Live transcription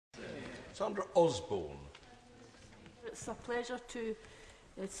Sandra Osborne. It's a pleasure to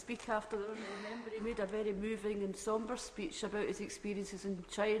speak after the Honourable Member. He made a very moving and sombre speech about his experiences in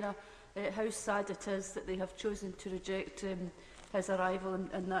China, how sad it is that they have chosen to reject his arrival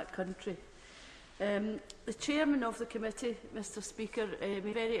in that country. The chairman of the committee, Mr Speaker, made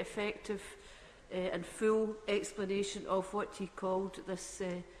a very effective and full explanation of what he called this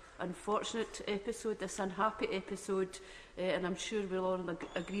unfortunate episode, this unhappy episode, and I'm sure we're all in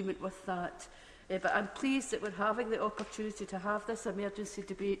agreement with that. But I'm pleased that we're having the opportunity to have this emergency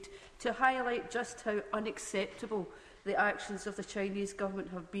debate to highlight just how unacceptable the actions of the Chinese government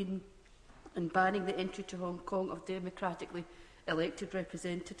have been in banning the entry to Hong Kong of democratically elected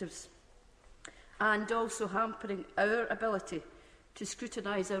representatives, and also hampering our ability to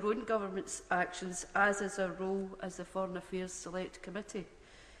scrutinise our own government's actions, as is our role as the Foreign Affairs Select Committee.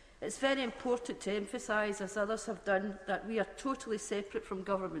 It's very important to emphasise, as others have done, that we are totally separate from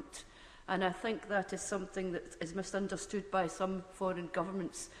government, and I think that is something that is misunderstood by some foreign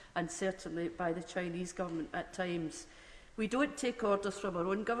governments and certainly by the Chinese government at times. We don't take orders from our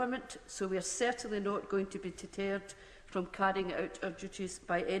own government, so we are certainly not going to be deterred from carrying out our duties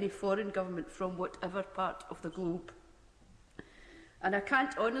by any foreign government from whatever part of the globe. And I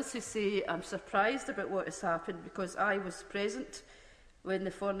can't honestly say I'm surprised about what has happened, because I was present when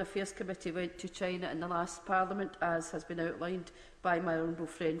the Foreign Affairs Committee went to China in the last Parliament, as has been outlined by my honourable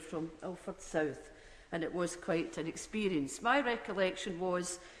friend from Ilford South, and it was quite an experience. My recollection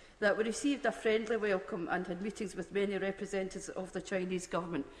was that we received a friendly welcome and had meetings with many representatives of the Chinese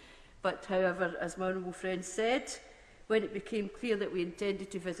government. But, however, as my honourable friend said, when it became clear that we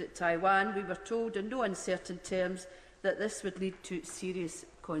intended to visit Taiwan, we were told in no uncertain terms that this would lead to serious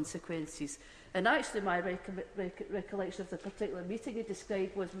consequences. And actually, my recollection of the particular meeting he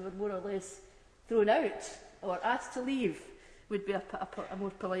described was we were more or less thrown out or asked to leave, would be a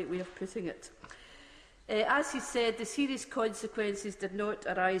more polite way of putting it. As he said, the serious consequences did not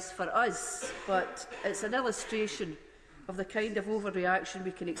arise for us, but it's an illustration of the kind of overreaction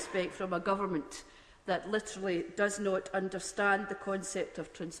we can expect from a government that literally does not understand the concept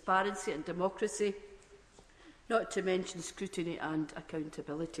of transparency and democracy, not to mention scrutiny and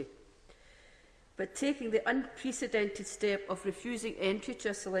accountability. But taking the unprecedented step of refusing entry to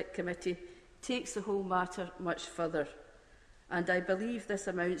a select committee takes the whole matter much further, and I believe this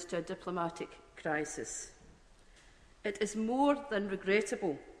amounts to a diplomatic crisis. It is more than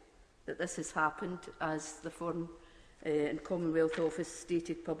regrettable that this has happened, as the Foreign and Commonwealth Office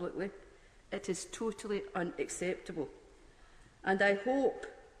stated publicly. It is totally unacceptable, and I hope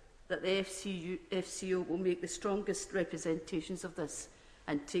that the FCO will make the strongest representations of this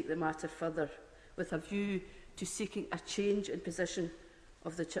and take the matter further, with a view to seeking a change in position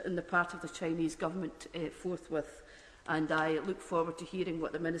on the part of the Chinese government forthwith. And I look forward to hearing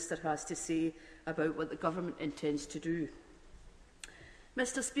what the Minister has to say about what the government intends to do.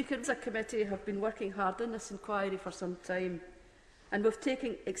 Mr Speaker, as a committee have been working hard on this inquiry for some time, and we've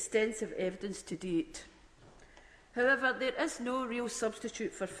taken extensive evidence to date. However, there is no real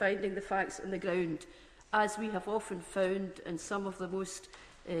substitute for finding the facts on the ground, as we have often found in some of the most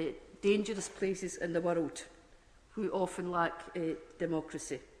dangerous places in the world, who often lack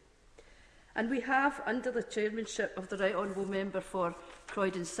democracy. And we have, under the chairmanship of the Right Honourable Member for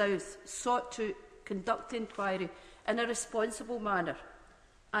Croydon South, sought to conduct the inquiry in a responsible manner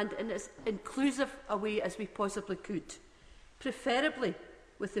and in as inclusive a way as we possibly could, preferably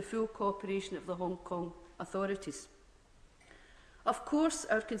with the full cooperation of the Hong Kong authorities. Of course,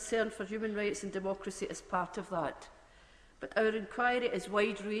 our concern for human rights and democracy is part of that, but our inquiry is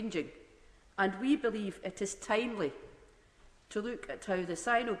wide-ranging, and we believe it is timely to look at how the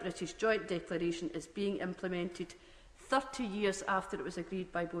Sino-British Joint Declaration is being implemented 30 years after it was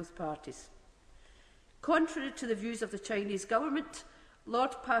agreed by both parties. Contrary to the views of the Chinese government,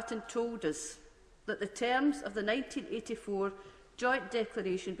 Lord Patten told us that the terms of the 1984 Joint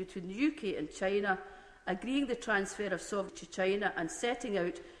Declaration between the UK and China, agreeing the transfer of sovereignty to China and setting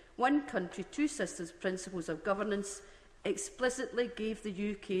out one country, two systems principles of governance, explicitly gave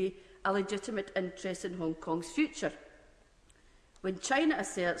the UK a legitimate interest in Hong Kong's future. When China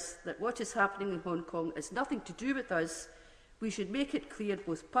asserts that what is happening in Hong Kong is nothing to do with us, we should make it clear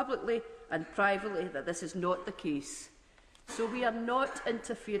both publicly and privately that this is not the case. So we are not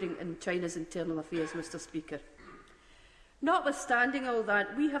interfering in China's internal affairs, Mr Speaker. Notwithstanding all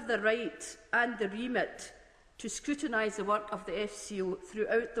that, we have the right and the remit to scrutinise the work of the FCO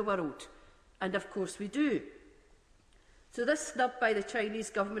throughout the world, and of course we do. So this snub by the Chinese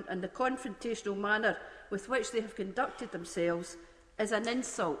government and the confrontational manner with which they have conducted themselves is an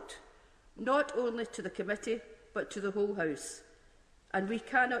insult, not only to the committee but to the whole House. and we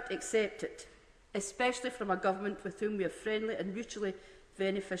cannot accept it, especially from a government with whom we have friendly and mutually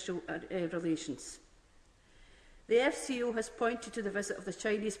beneficial relations. The FCO has pointed to the visit of the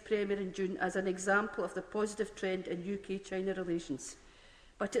Chinese Premier in June as an example of the positive trend in UK-China relations.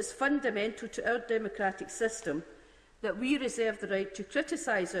 But it's fundamental to our democratic system that we reserve the right to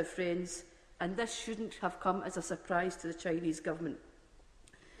criticise our friends, and this shouldn't have come as a surprise to the Chinese government.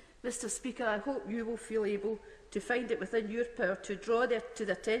 Mr Speaker, I hope you will feel able to find it within your power to draw to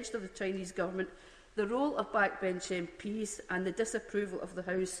the attention of the Chinese government the role of backbench MPs and the disapproval of the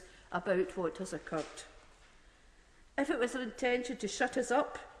House about what has occurred. If it was their intention to shut us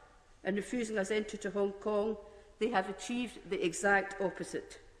up and refusing us entry to Hong Kong, they have achieved the exact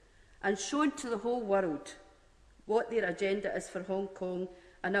opposite and shown to the whole world what their agenda is for Hong Kong,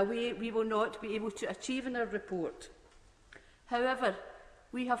 in a way we will not be able to achieve in our report. However,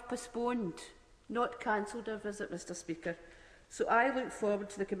 we have postponed, not cancelled our visit, Mr Speaker, so I look forward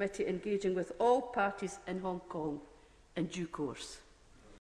to the committee engaging with all parties in Hong Kong in due course.